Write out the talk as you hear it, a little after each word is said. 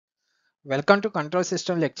Welcome to Control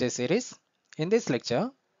System lecture series. In this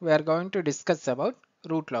lecture, we are going to discuss about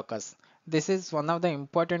root locus. This is one of the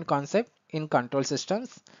important concept in control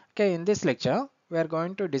systems. Okay, in this lecture, we are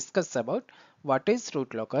going to discuss about what is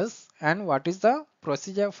root locus and what is the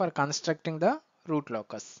procedure for constructing the root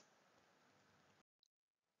locus.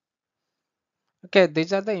 Okay,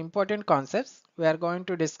 these are the important concepts we are going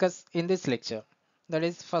to discuss in this lecture. That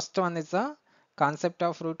is, first one is the concept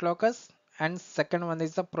of root locus and second one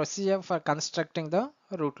is the procedure for constructing the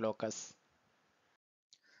root locus.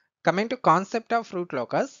 Coming to concept of root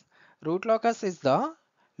locus is the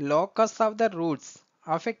locus of the roots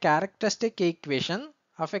of a characteristic equation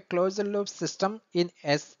of a closed loop system in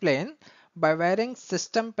S-plane by varying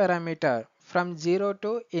system parameter from 0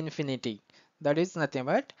 to infinity. That is nothing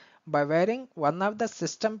but by varying one of the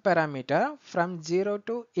system parameter from 0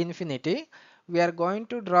 to infinity, we are going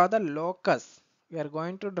to draw the locus. We are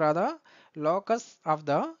going to draw the locus of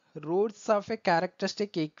the roots of a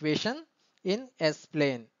characteristic equation in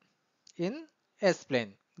S-plane in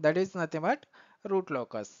S-plane. That is nothing but root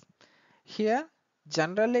locus. Here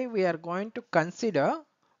generally we are going to consider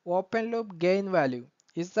open loop gain value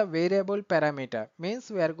is the variable parameter.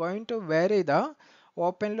 Means we are going to vary the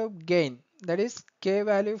open loop gain, that is k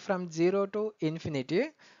value from 0 to infinity.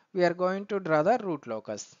 We are going to draw the root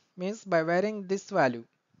locus. Means by varying this value,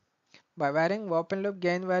 by varying open loop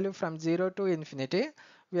gain value from 0 to infinity,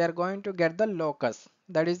 we are going to get the locus.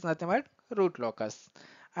 That is nothing but root locus.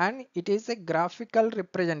 And it is a graphical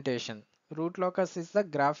representation. Root locus is the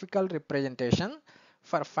graphical representation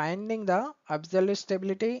for finding the absolute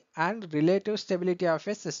stability and relative stability of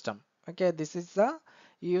a system. Okay, this is the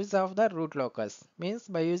use of the root locus. Means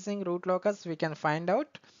by using root locus we can find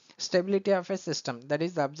out stability of a system, that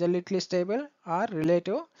is absolutely stable or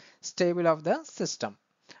relative stable of the system.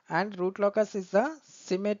 And root locus is the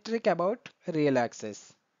symmetric about real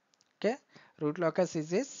axis. Okay, root locus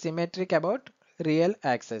is a symmetric about real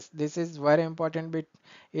axis. This is very important bit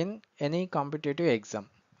in any competitive exam.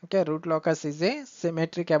 Okay, root locus is a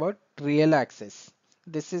symmetric about real axis.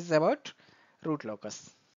 This is about root locus.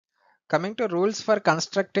 Coming to rules for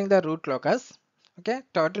constructing the root locus. Okay,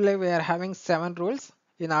 totally we are having 7 rules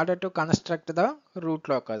in order to construct the root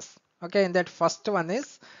locus. Okay, in that first one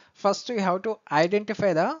is, first we have to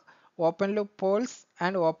identify the open loop poles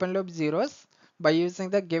and open loop zeros by using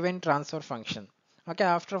the given transfer function. Okay,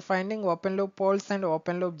 after finding open loop poles and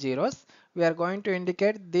open loop zeros, we are going to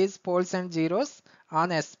indicate these poles and zeros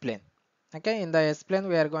on S-plane. Okay, in the S-plane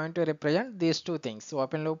we are going to represent these two things,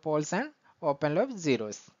 open loop poles and open loop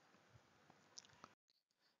zeros.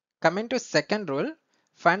 Coming to second rule,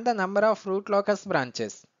 find the number of root locus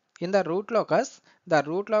branches. In the root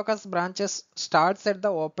locus branches starts at the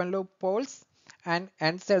open loop poles and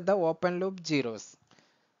ends at the open loop zeros.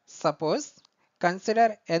 Suppose,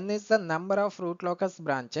 consider n is the number of root locus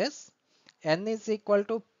branches, n is equal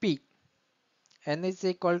to p. N is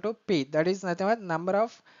equal to p, that is nothing but number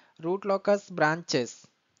of root locus branches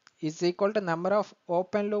is equal to number of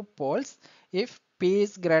open loop poles if p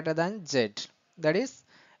is greater than z. That is,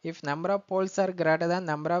 if number of poles are greater than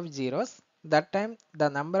number of zeros, that time the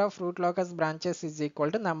number of root locus branches is equal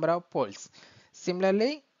to number of poles.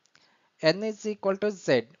 Similarly, n is equal to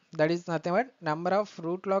z, that is nothing but number of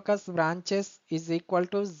root locus branches is equal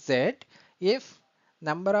to z if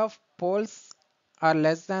number of poles are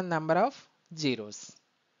less than number of zeros.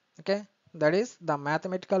 Okay, that is the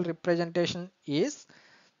mathematical representation is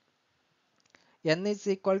n is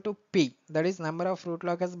equal to p, that is number of root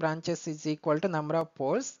locus branches is equal to number of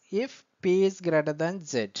poles if p is greater than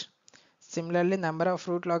z. Similarly, number of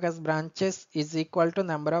root locus branches is equal to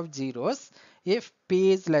number of zeros if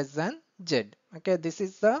p is less than z. Okay,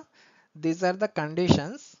 these are the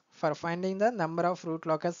conditions for finding the number of root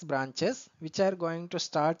locus branches which are going to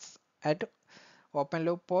start at open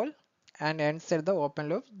loop pole and ends at the open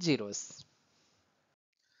loop zeros.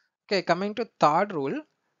 Okay, coming to third rule,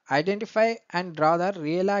 identify and draw the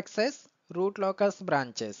real axis root locus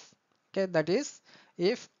branches. Okay, that is,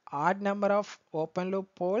 if odd number of open loop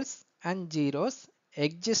poles and zeros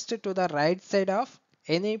exist to the right side of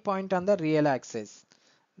any point on the real axis,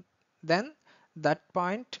 then that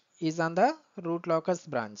point is on the root locus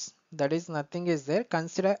branch. That is, nothing is there.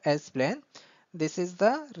 Consider S plane. This is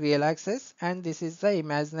the real axis and this is the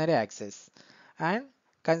imaginary axis. And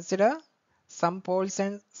consider some poles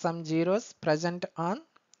and some zeros present on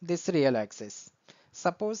this real axis.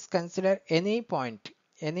 Suppose consider any point,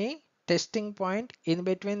 any testing point in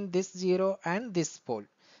between this zero and this pole.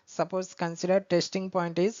 Suppose consider testing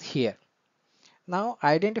point is here. Now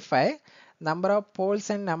identify number of poles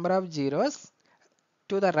and number of zeros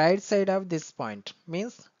to the right side of this point,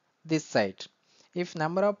 means this side. if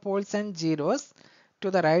number of poles and zeros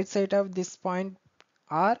to the right side of this point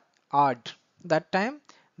are odd, that time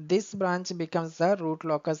this branch becomes the root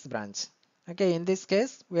locus branch. Okay, in this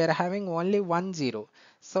case we are having only one zero,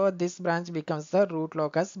 so this branch becomes the root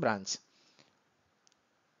locus branch.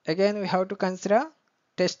 Again we have to consider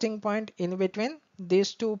testing point in between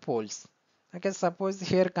these two poles. Okay, suppose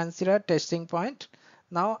here consider testing point.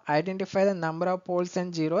 Now identify the number of poles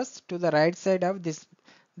and zeros to the right side of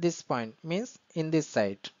this point, means in this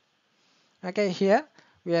side. Okay, here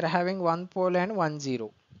we are having one pole and one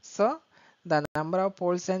zero, so the number of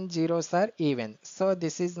poles and zeros are even, so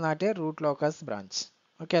this is not a root locus branch.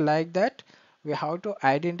 Okay, like that we have to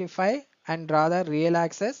identify and draw the real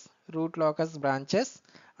axis root locus branches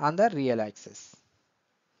on the real axis.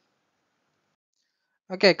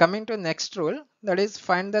 Okay, coming to next rule, that is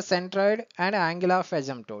find the centroid and angle of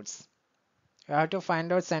asymptotes. You have to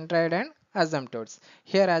find out centroid and asymptotes.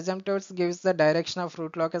 Here asymptotes gives the direction of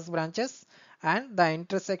root locus branches and the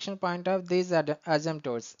intersection point of these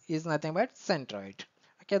asymptotes is nothing but centroid.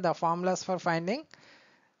 Okay, the formulas for finding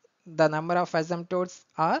the number of asymptotes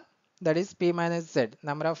are, that is p minus z.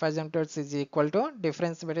 Number of asymptotes is equal to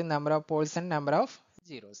difference between number of poles and number of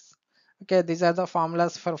zeros. Okay, these are the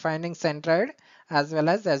formulas for finding centroid as well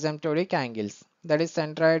as asymptotic angles. That is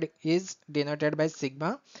centroid is denoted by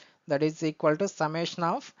sigma, that is equal to summation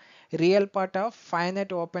of real part of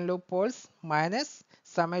finite open loop poles minus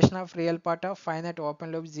summation of real part of finite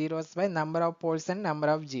open loop zeros by number of poles and number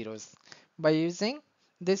of zeros. By using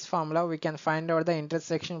this formula we can find out the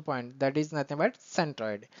intersection point, that is nothing but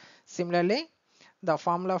centroid. Similarly, the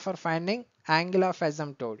formula for finding angle of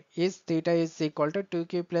asymptote is theta is equal to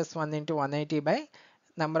 2q plus 1 into 180 by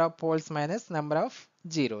number of poles minus number of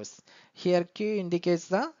zeros. Here q indicates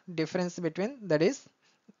the difference between, that is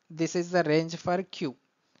this is the range for q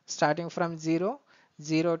starting from 0,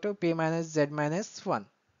 0 to p minus z minus 1.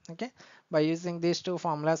 Okay, by using these two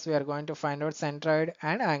formulas we are going to find out centroid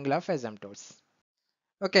and angle of asymptotes.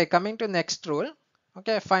 Okay, coming to next rule.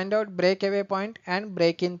 Okay, find out breakaway point and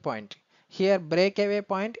break-in point. Here breakaway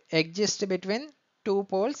point exists between two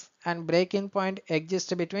poles and break-in point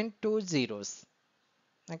exists between two zeros.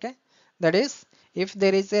 Okay, that is if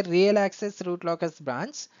there is a real axis root locus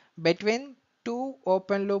branch between two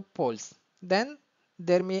open loop poles, then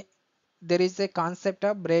there is a concept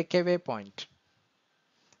of breakaway point.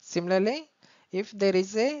 Similarly, if there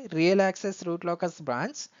is a real axis root locus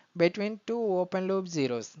branch between two open loop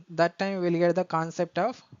zeros, that time we will get the concept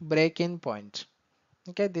of break-in point.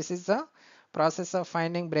 Okay, this is the process of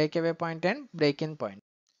finding breakaway point and break-in point.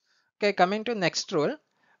 Okay, coming to next rule,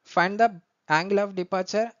 find the angle of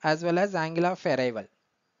departure as well as angle of arrival.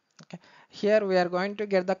 Okay. Here we are going to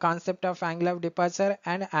get the concept of angle of departure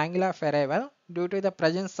and angle of arrival due to the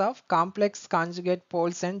presence of complex conjugate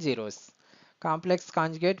poles and zeros. Complex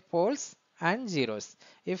conjugate poles and zeros.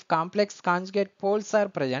 If complex conjugate poles are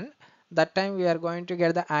present, that time we are going to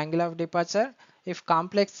get the angle of departure. If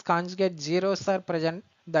complex conjugate zeros are present,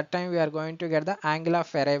 that time we are going to get the angle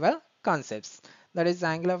of arrival concepts. That is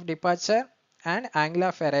angle of departure and angle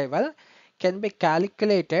of arrival can be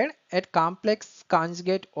calculated at complex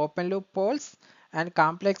conjugate open loop poles and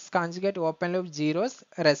complex conjugate open loop zeros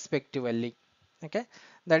respectively. Okay,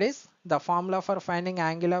 that is the formula for finding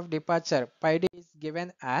angle of departure. Pi d is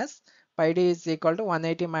given as pi d is equal to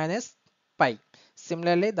 180 minus pi.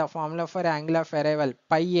 Similarly, the formula for angle of arrival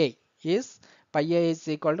pi a is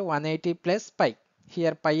equal to 180 plus pi.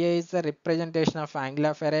 Here pi a is the representation of angle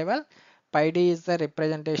of arrival, pi d is the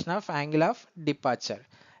representation of angle of departure.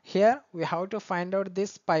 Here we have to find out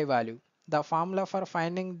this pi value. The formula for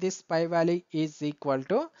finding this pi value is equal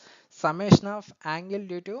to summation of angle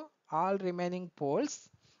due to all remaining poles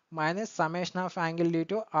minus summation of angle due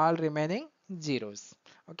to all remaining zeros.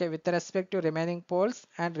 Okay, with respect to remaining poles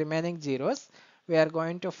and remaining zeros, we are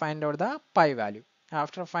going to find out the pi value.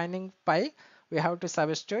 After finding pi, we have to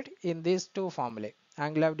substitute in these two formulae,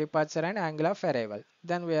 angle of departure and angle of arrival.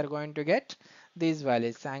 Then we are going to get these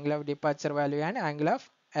values, angle of departure value and angle of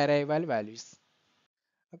arrival values.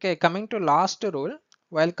 Okay, coming to last rule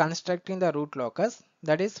while constructing the root locus,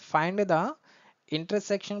 that is find the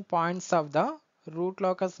intersection points of the root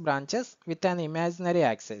locus branches with an imaginary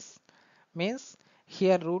axis. Means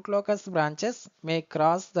here root locus branches may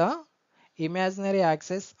cross the imaginary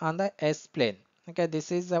axis on the S plane. Okay,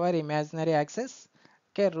 this is our imaginary axis.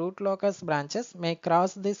 Okay, root locus branches may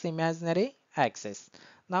cross this imaginary axis.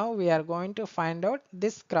 Now we are going to find out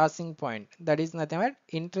this crossing point, that is nothing but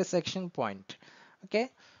intersection point. Okay,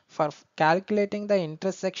 for calculating the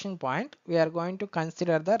intersection point, we are going to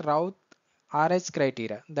consider the Routh RH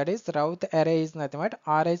criteria. That is Routh array is nothing but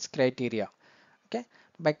RH criteria. Okay,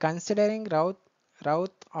 by considering Routh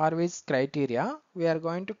Routh Orwis criteria, we are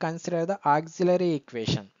going to consider the auxiliary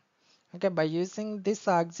equation. Okay, by using this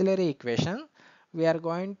auxiliary equation, we are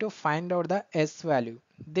going to find out the S value.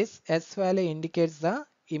 This S value indicates the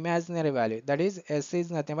imaginary value. That is, S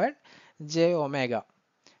is nothing but j omega.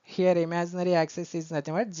 Here imaginary axis is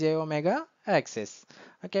nothing but j omega axis.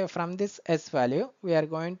 Okay, from this S value, we are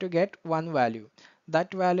going to get one value.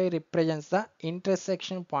 That value represents the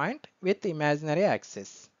intersection point with imaginary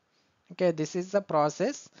axis. Okay, this is the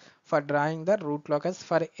process for drawing the root locus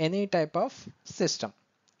for any type of system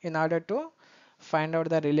in order to find out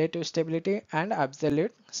the relative stability and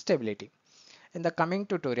absolute stability. In the coming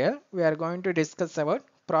tutorial, we are going to discuss about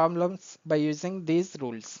problems by using these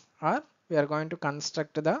rules, or we are going to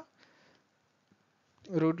construct the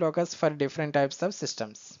root locus for different types of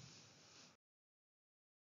systems.